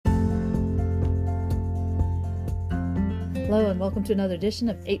Hello and welcome to another edition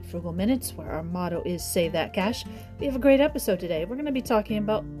of 8 Frugal Minutes, where our motto is Save That Cash. We have a great episode today. We're going to be talking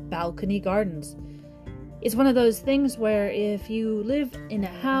about balcony gardens. It's one of those things where if you live in a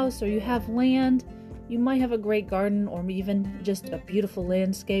house or you have land, you might have a great garden or even just a beautiful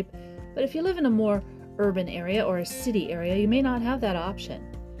landscape. But if you live in a more urban area or a city area, you may not have that option.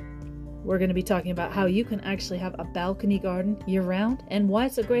 We're going to be talking about how you can actually have a balcony garden year-round and why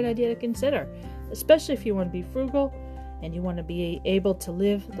it's a great idea to consider, especially if you want to be frugal and you want to be able to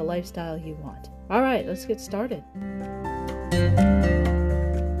live the lifestyle you want. All right, let's get started.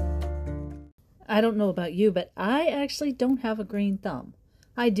 I don't know about you, but I actually don't have a green thumb.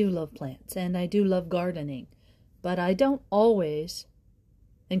 I do love plants and I do love gardening, but I don't always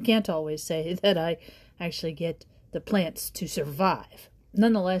and can't always say that I actually get the plants to survive.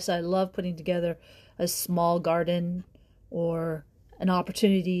 Nonetheless, I love putting together a small garden or an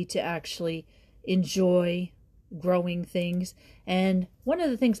opportunity to actually enjoy growing things. And one of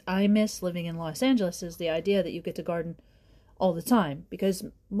the things I miss living in Los Angeles is the idea that you get to garden all the time, because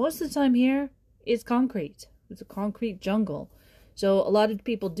most of the time here it's concrete. It's a concrete jungle. So a lot of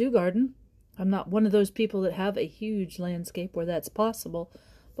people do garden. I'm not one of those people that have a huge landscape where that's possible.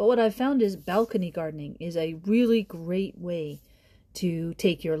 But what I've found is balcony gardening is a really great way to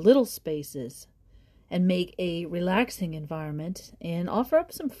take your little spaces and make a relaxing environment and offer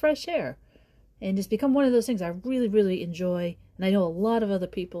up some fresh air. And it's become one of those things I really, really enjoy. And I know a lot of other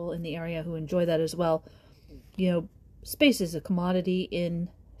people in the area who enjoy that as well. You know, space is a commodity in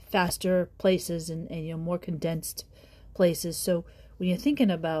faster places and more condensed places. So when you're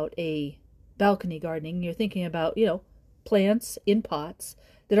thinking about a balcony gardening, you're thinking about, plants in pots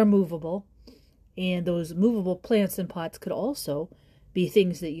that are movable. And those movable plants in pots could also be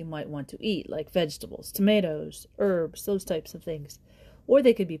things that you might want to eat, like vegetables, tomatoes, herbs, those types of things. Or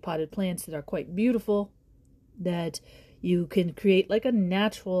they could be potted plants that are quite beautiful, that you can create like a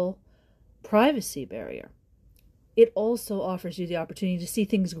natural privacy barrier. It also offers you the opportunity to see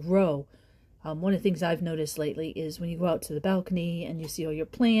things grow. One of the things I've noticed lately is when you go out to the balcony and you see all your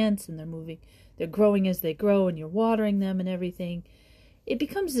plants and they're growing as they grow and you're watering them and everything, it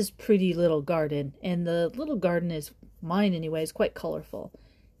becomes this pretty little garden. And the little garden is, mine anyway, is quite colorful.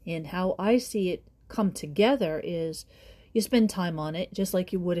 And how I see it come together is you spend time on it, just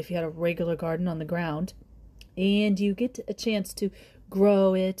like you would if you had a regular garden on the ground. And you get a chance to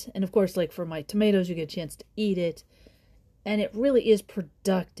grow it. And of course, like for my tomatoes, you get a chance to eat it. And it really is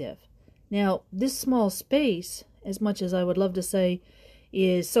productive. Now, this small space, as much as I would love to say,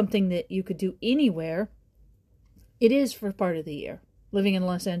 is something that you could do anywhere. It is for part of the year. Living in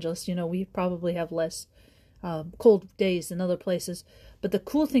Los Angeles, we probably have less cold days than other places. But the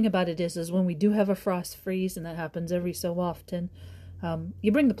cool thing about it is when we do have a frost freeze, and that happens every so often,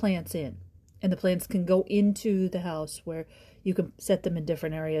 you bring the plants in. And the plants can go into the house where you can set them in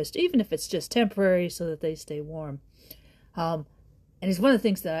different areas, even if it's just temporary so that they stay warm. And it's one of the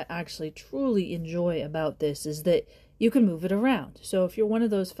things that I actually truly enjoy about this is that you can move it around. So if you're one of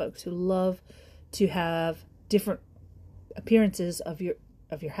those folks who love to have different appearances of your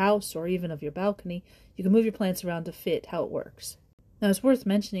house or even of your balcony, you can move your plants around to fit how it works. Now, it's worth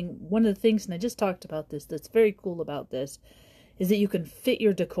mentioning, one of the things, and I just talked about this, that's very cool about this, is that you can fit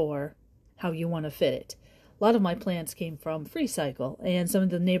your decor how you want to fit it. A lot of my plants came from FreeCycle and some of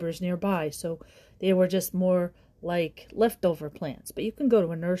the neighbors nearby, so they were just more like leftover plants. But you can go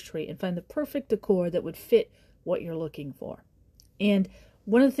to a nursery and find the perfect decor that would fit what you're looking for. And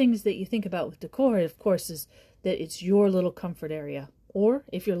one of the things that you think about with decor, of course, is that it's your little comfort area. Or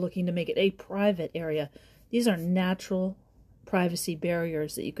if you're looking to make it a private area, these are natural privacy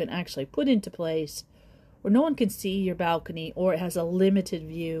barriers that you can actually put into place where no one can see your balcony or it has a limited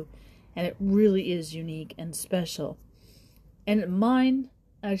view, and it really is unique and special. And mine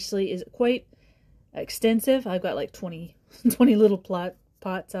actually is quite extensive. I've got like 20 little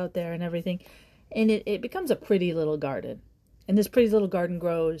pots out there and everything, and it becomes a pretty little garden. And this pretty little garden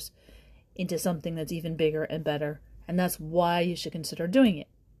grows into something that's even bigger and better, and that's why you should consider doing it.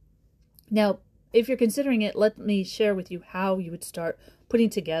 Now, if you're considering it, let me share with you how you would start putting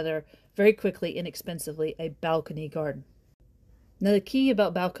together very quickly, inexpensively, a balcony garden. Now, the key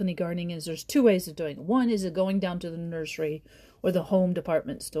about balcony gardening is there's two ways of doing it. One is going down to the nursery or the home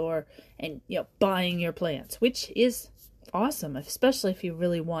department store and buying your plants, which is awesome, especially if you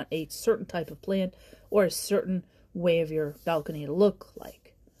really want a certain type of plant or a certain way of your balcony to look like.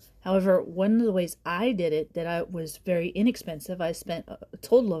 However, one of the ways I did it that was very inexpensive, I spent a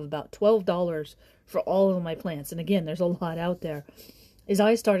total of about $12 for all of my plants. And again, there's a lot out there, is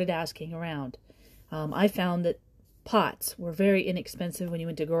I started asking around. I found that pots were very inexpensive when you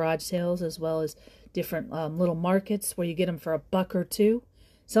went to garage sales, as well as different little markets where you get them for $1 or $2,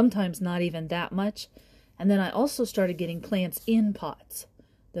 sometimes not even that much. And then I also started getting plants in pots.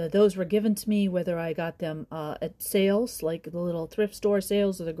 Those were given to me, whether I got them at sales, like the little thrift store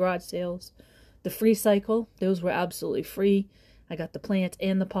sales or the garage sales. The free cycle, those were absolutely free. I got the plant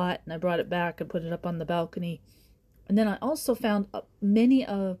and the pot, and I brought it back and put it up on the balcony. And then I also found many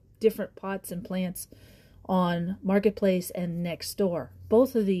different pots and plants on Marketplace and Nextdoor.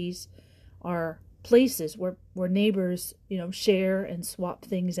 Both of these are places where neighbors, share and swap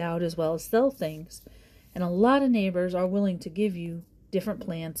things out as well as sell things. And a lot of neighbors are willing to give you different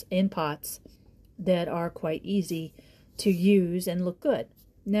plants in pots that are quite easy to use and look good.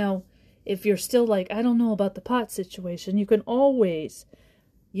 Now, if you're still like, I don't know about the pot situation, you can always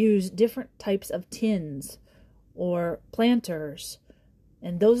use different types of tins or planters.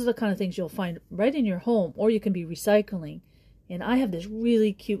 And those are the kind of things you'll find right in your home, or you can be recycling. And I have this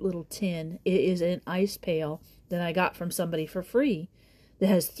really cute little tin. It is an ice pail that I got from somebody for free that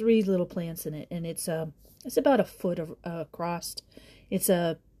has 3 little plants in it. And it's about a foot across. It's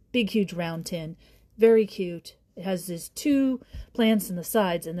a big, huge round tin. Very cute. It has these 2 plants in the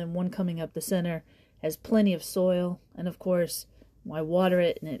sides and then one coming up the center. Has plenty of soil. And of course, I water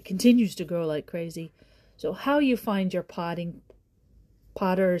it and it continues to grow like crazy. So how you find your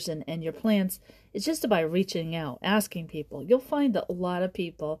potters and your plants is just by reaching out, asking people. You'll find that a lot of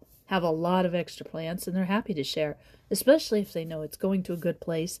people have a lot of extra plants and they're happy to share, especially if they know it's going to a good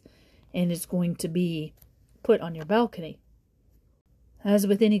place and it's going to be put on your balcony. As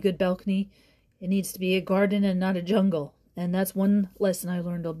with any good balcony, it needs to be a garden and not a jungle. And that's one lesson I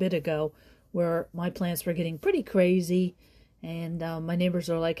learned a bit ago, where my plants were getting pretty crazy. And my neighbors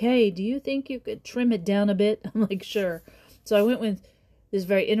are like, hey, do you think you could trim it down a bit? I'm like, sure. So I went with this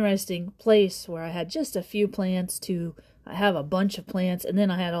very interesting place where I had just a few plants to I have a bunch of plants, and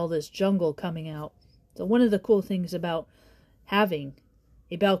then I had all this jungle coming out. So one of the cool things about having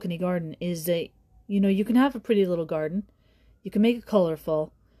a balcony garden is that, you can have a pretty little garden. You can make it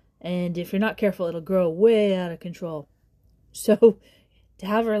colorful. And if you're not careful, it'll grow way out of control. So to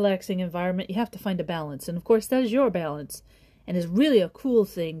have a relaxing environment, you have to find a balance. And of course, that is your balance. And it's really a cool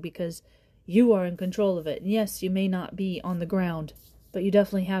thing because you are in control of it. And yes, you may not be on the ground, but you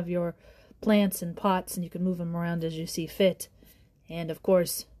definitely have your plants and pots and you can move them around as you see fit. And of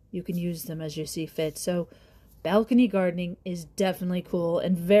course, you can use them as you see fit. So balcony gardening is definitely cool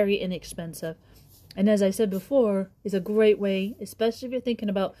and very inexpensive. And as I said before, is a great way, especially if you're thinking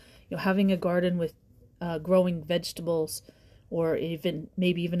about having a garden with growing vegetables, or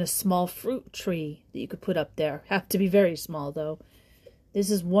maybe even a small fruit tree that you could put up there. Have to be very small though.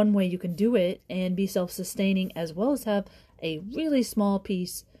 This is one way you can do it and be self-sustaining, as well as have a really small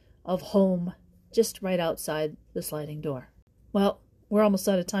piece of home just right outside the sliding door. Well, we're almost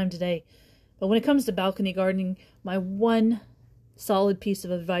out of time today, but when it comes to balcony gardening, my one solid piece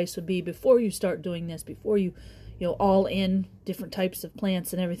of advice would be, before you start doing this, before you all in different types of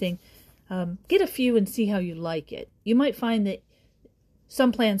plants and everything, get a few and see how you like it. You might find that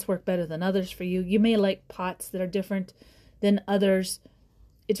some plants work better than others for you. You may like pots that are different than others.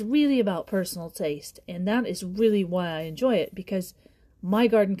 It's really about personal taste, and that is really why I enjoy it, because my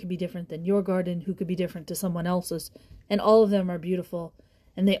garden could be different than your garden, who could be different to someone else's, and all of them are beautiful,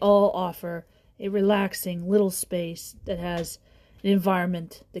 and they all offer a relaxing little space that has an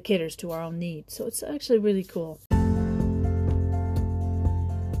environment that caters to our own needs. So it's actually really cool.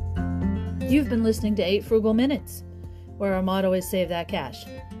 You've been listening to 8 Frugal Minutes, where our motto is save that cash.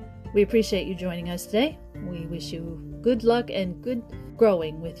 We appreciate you joining us today. We wish you good luck and good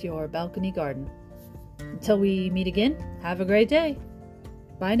growing with your balcony garden. Until we meet again, have a great day.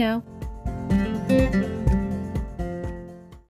 Bye now.